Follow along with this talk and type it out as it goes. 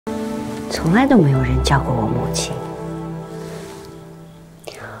从来都没有人叫过我母亲。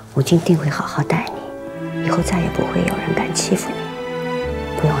母亲定会好好待你，以后再也不会有人敢欺负你，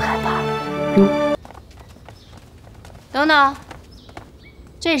不用害怕了。等等，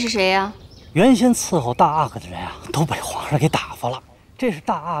这是谁呀？原先伺候大阿哥的人啊，都被皇上给打发了。这是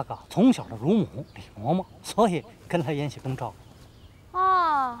大阿哥从小的乳母李嬷嬷，所以跟他延禧宫照顾。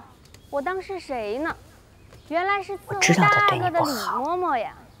哦，我当是谁呢？原来是伺候知道他大阿哥的李对你不好嬷嬷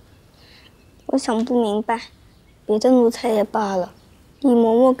呀。我想不明白，别的奴才也罢了，李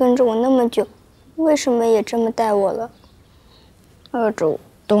嬷嬷跟着我那么久，为什么也这么待我了？饿着我，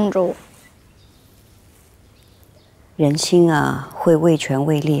冻着我。人心啊，会为权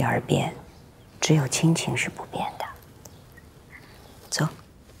为利而变，只有亲情是不变的。走。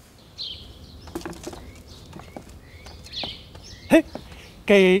嘿，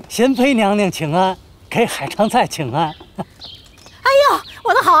给贤妃娘娘请安，给海棠菜请安。哎呦，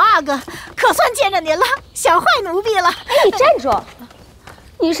我的好阿哥，可算见着您了，想坏奴婢了。哎，你站住！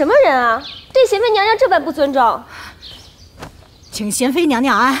你什么人啊？对贤妃娘娘这般不尊重？请贤妃娘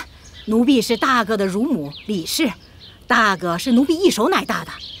娘安，奴婢是大阿哥的乳母李氏，大阿哥是奴婢一手奶大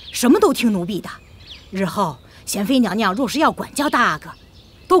的，什么都听奴婢的。日后贤妃娘娘若是要管教大阿哥，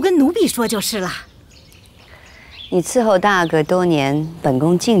都跟奴婢说就是了。你伺候大阿哥多年，本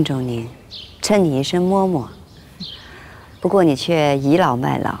宫敬重您，称你一声嬷嬷。不过你却倚老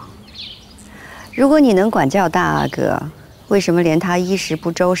卖老。如果你能管教大阿哥，为什么连他衣食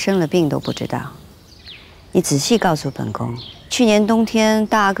不周、生了病都不知道？你仔细告诉本宫，去年冬天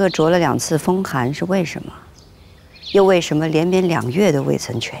大阿哥着了2次风寒是为什么？又为什么连绵2月都未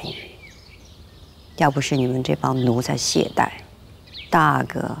曾痊愈？要不是你们这帮奴才懈怠，大阿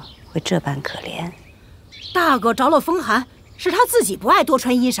哥会这般可怜？大阿哥着了风寒，是他自己不爱多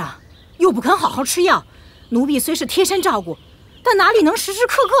穿衣裳，又不肯好好吃药。奴婢虽是贴身照顾，但哪里能时时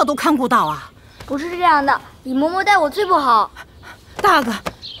刻刻都看顾到啊？不是这样的，李嬷嬷待我最不好。大阿哥，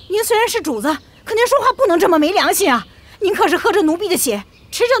您虽然是主子，可您说话不能这么没良心啊！您可是喝着奴婢的血，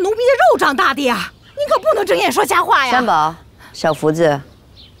吃着奴婢的肉长大的呀！您可不能睁眼说瞎话呀！三宝，小福子，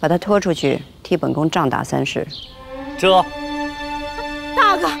把他拖出去，替本宫杖打3世。这，大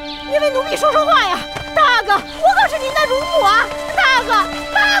阿哥，您为奴婢说说话呀！大阿哥，我可是您的乳母啊！大阿哥，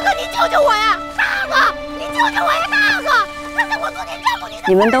大阿哥，您救救我呀！大阿哥，您救救我呀！大阿哥，他是我昨天丈夫您的。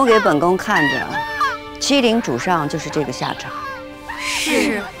你们都给本宫看着，欺凌主上就是这个下场。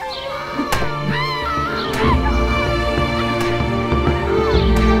是。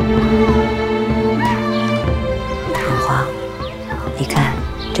本皇，你看，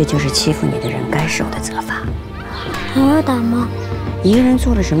这就是欺负你的人该受的责罚。还要打吗？一个人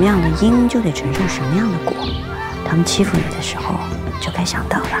做了什么样的因，就得承受什么样的果。他们欺负你的时候，就该想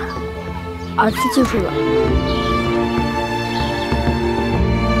到了。儿子记住了。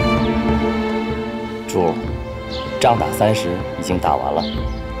主，仗打30已经打完了，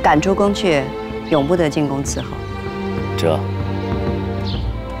赶出宫去，永不得进宫伺候。这，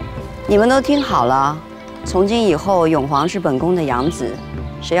你们都听好了，从今以后，永皇是本宫的养子，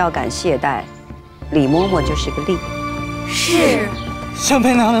谁要敢懈怠，李嬷嬷就是个例。是。贤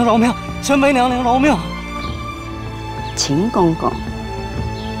妃娘娘饶命！贤妃娘娘饶命！秦公公，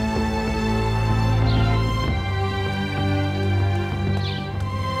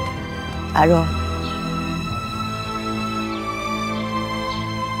阿若，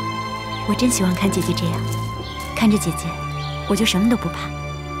我真喜欢看姐姐这样，看着姐姐，我就什么都不怕。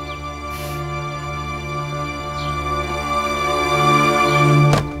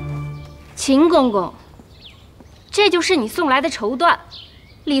秦公公，这就是你送来的绸缎，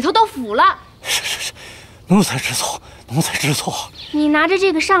里头都腐了。是，奴才知错，奴才知错。你拿着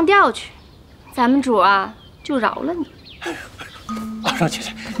这个上吊去，咱们主啊就饶了你。少姐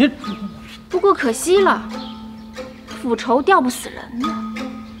姐，您不过可惜了，腐绸吊不死人呢。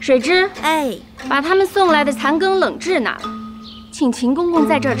水之，哎，把他们送来的残羹冷炙拿来，请秦公公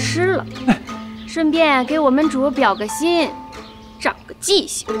在这儿吃了，顺便给我们主表个心，长个记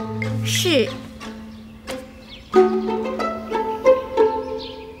性。是。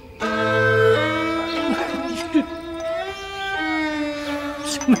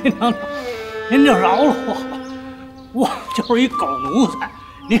贤妃娘娘，您就饶了我，我就是一狗奴才，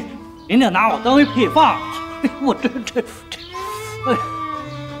您就拿我当一配饭了。我这，哎。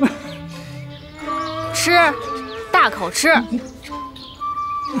吃，大口吃。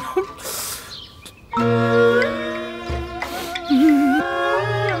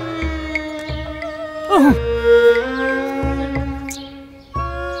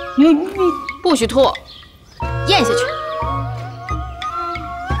不许吐，咽下去。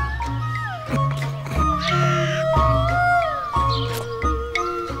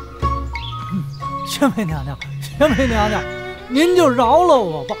贤妃娘娘，贤妃娘娘，您就饶了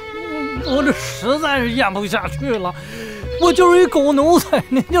我吧，我这实在是咽不下去了。我就是一狗奴才，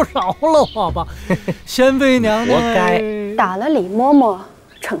您就饶了我吧，贤妃娘娘。活该！打了李嬷嬷，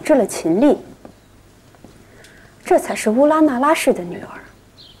惩治了秦丽，这才是乌拉那拉氏的女儿。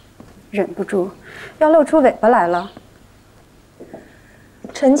忍不住要露出尾巴来了。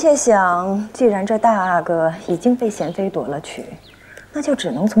臣妾想，既然这大阿哥已经被贤妃夺了去，那就只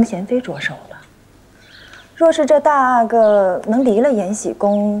能从贤妃着手了。若是这大阿哥能离了延禧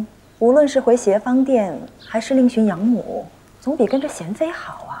宫，无论是回协芳殿，还是另寻养母，总比跟着贤妃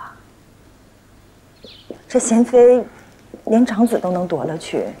好啊。这贤妃连长子都能夺了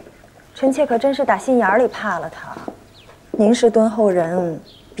去，臣妾可真是打心眼里怕了他。您是敦厚人，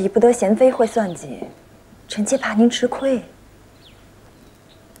比不得贤妃会算计，臣妾怕您吃亏。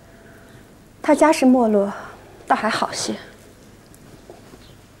他家世没落，倒还好些。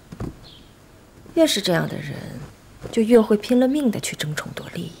越是这样的人，就越会拼了命的去争宠夺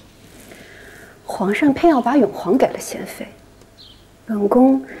利益。皇上偏要把永璜给了贤妃，本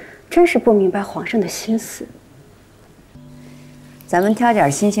宫真是不明白皇上的心思。咱们挑点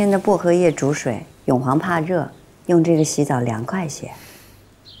新鲜的薄荷叶煮水，永璜怕热，用这个洗澡凉快些。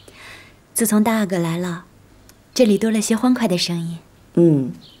自从大阿哥来了，这里多了些欢快的声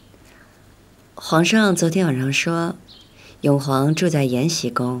音。皇上昨天晚上说，永璜住在延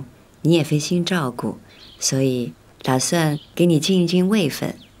禧宫，你也费心照顾，所以打算给你尽一尽位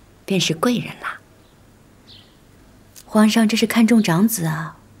分，便是贵人啦。皇上这是看重长子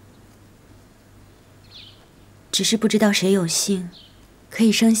啊，只是不知道谁有幸可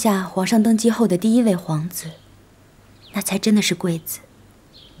以生下皇上登基后的第一位皇子，那才真的是贵子。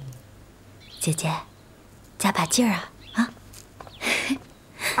姐姐，加把劲儿啊！啊！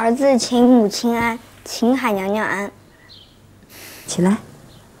儿子请母亲安，请海娘娘安。起来。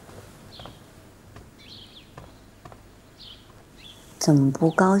怎么不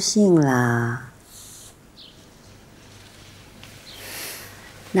高兴啦？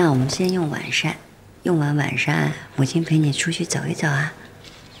那我们先用晚膳，用完晚膳，母亲陪你出去走一走啊。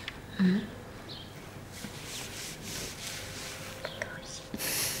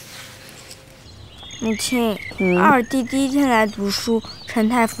母亲，二弟第一天来读书，陈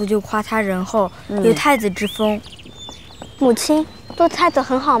太傅就夸他仁厚，有太子之风。母亲，做太子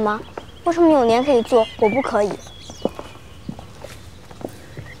很好吗？为什么永莲可以做，我不可以？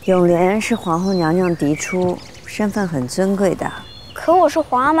永莲是皇后娘娘嫡出，身份很尊贵的。可我是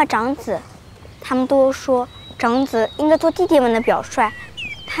皇阿玛长子，他们都说长子应该做弟弟们的表率，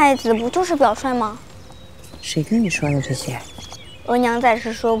太子不就是表率吗？谁跟你说的这些？额娘在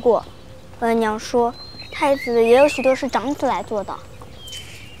时说过，额娘说太子也有许多是长子来做的。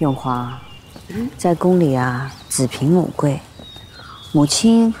永璜，在宫里啊，子凭母贵，母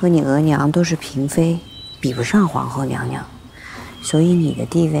亲和你额娘都是嫔妃，比不上皇后娘娘，所以你的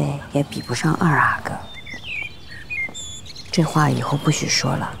地位也比不上二阿哥。这话以后不许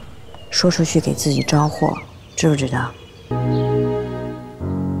说了，说出去给自己招祸，知不知道？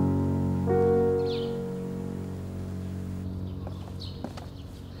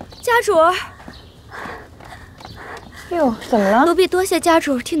家主，哟，怎么了？奴婢多谢家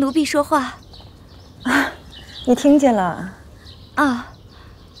主替奴婢说话。啊，你听见了？啊。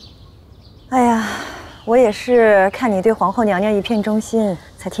哎呀，我也是看你对皇后娘娘一片忠心，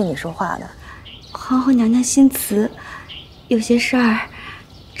才替你说话的。皇后娘娘心慈，有些事儿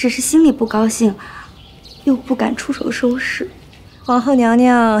只是心里不高兴，又不敢出手收拾。皇后娘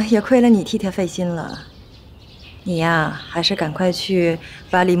娘也亏了你替她费心了。你呀，还是赶快去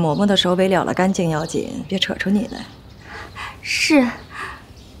把李嬷嬷的手尾了了干净要紧，别扯出你来。是，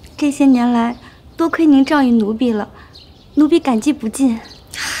这些年来多亏您照应奴婢了，奴婢感激不尽。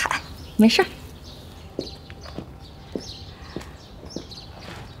嗨，没事儿。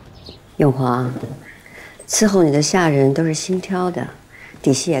永璜，伺候你的下人都是新挑的，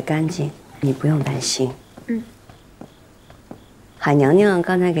底细也干净，你不用担心。海娘娘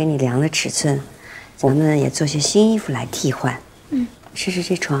刚才给你量了尺寸，咱们也做些新衣服来替换。试试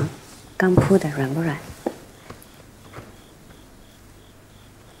这床，刚铺的软不软？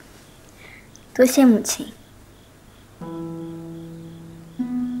多谢母亲。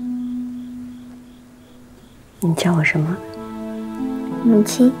你叫我什么？母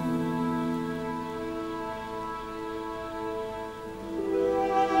亲。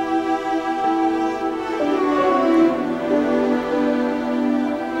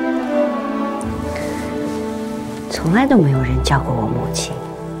从来都没有人叫过我母亲。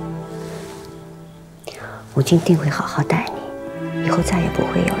母亲定会好好待你，以后再也不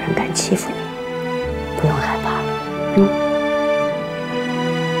会有人敢欺负你，不用害怕了。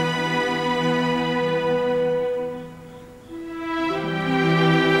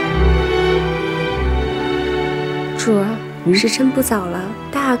时辰不早了，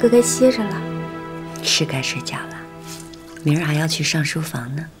大阿哥该歇着了。是该睡觉了，明儿还要去上书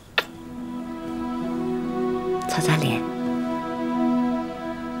房呢。擦擦脸。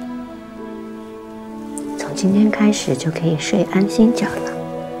从今天开始就可以睡安心觉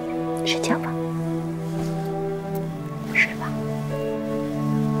了，睡觉吧，睡吧，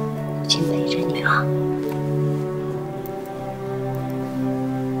母亲陪着你啊。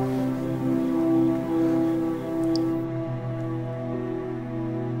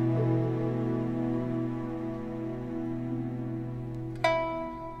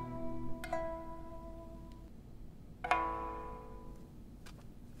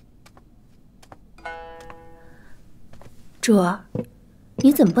珠儿，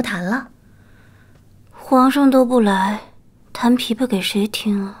你怎么不弹了？皇上都不来，弹琵琶给谁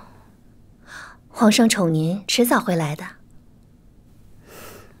听啊？皇上宠您，迟早会来的。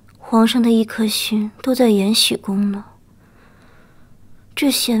皇上的一颗心都在延禧宫呢。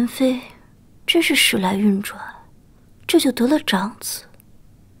这贤妃真是时来运转，这就得了长子。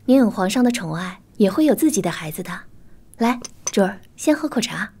您有皇上的宠爱，也会有自己的孩子的。来，珠儿，先喝口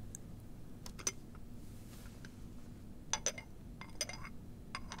茶。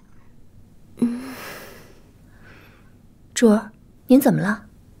珠儿，您怎么了？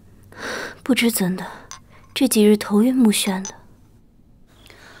不知怎的，这几日头晕目眩的。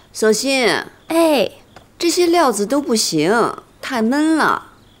小心，哎，这些料子都不行，太闷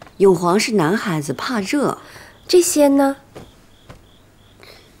了。永璜是男孩子，怕热。这些呢？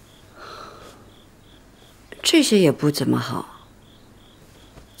这些也不怎么好。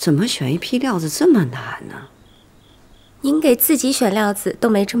怎么选一批料子这么难呢？您给自己选料子都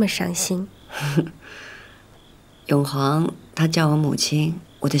没这么伤心。永璜他叫我母亲，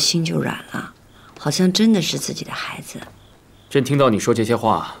我的心就软了，好像真的是自己的孩子。朕听到你说这些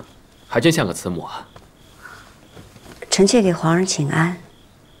话，还真像个慈母啊。臣妾给皇上请安。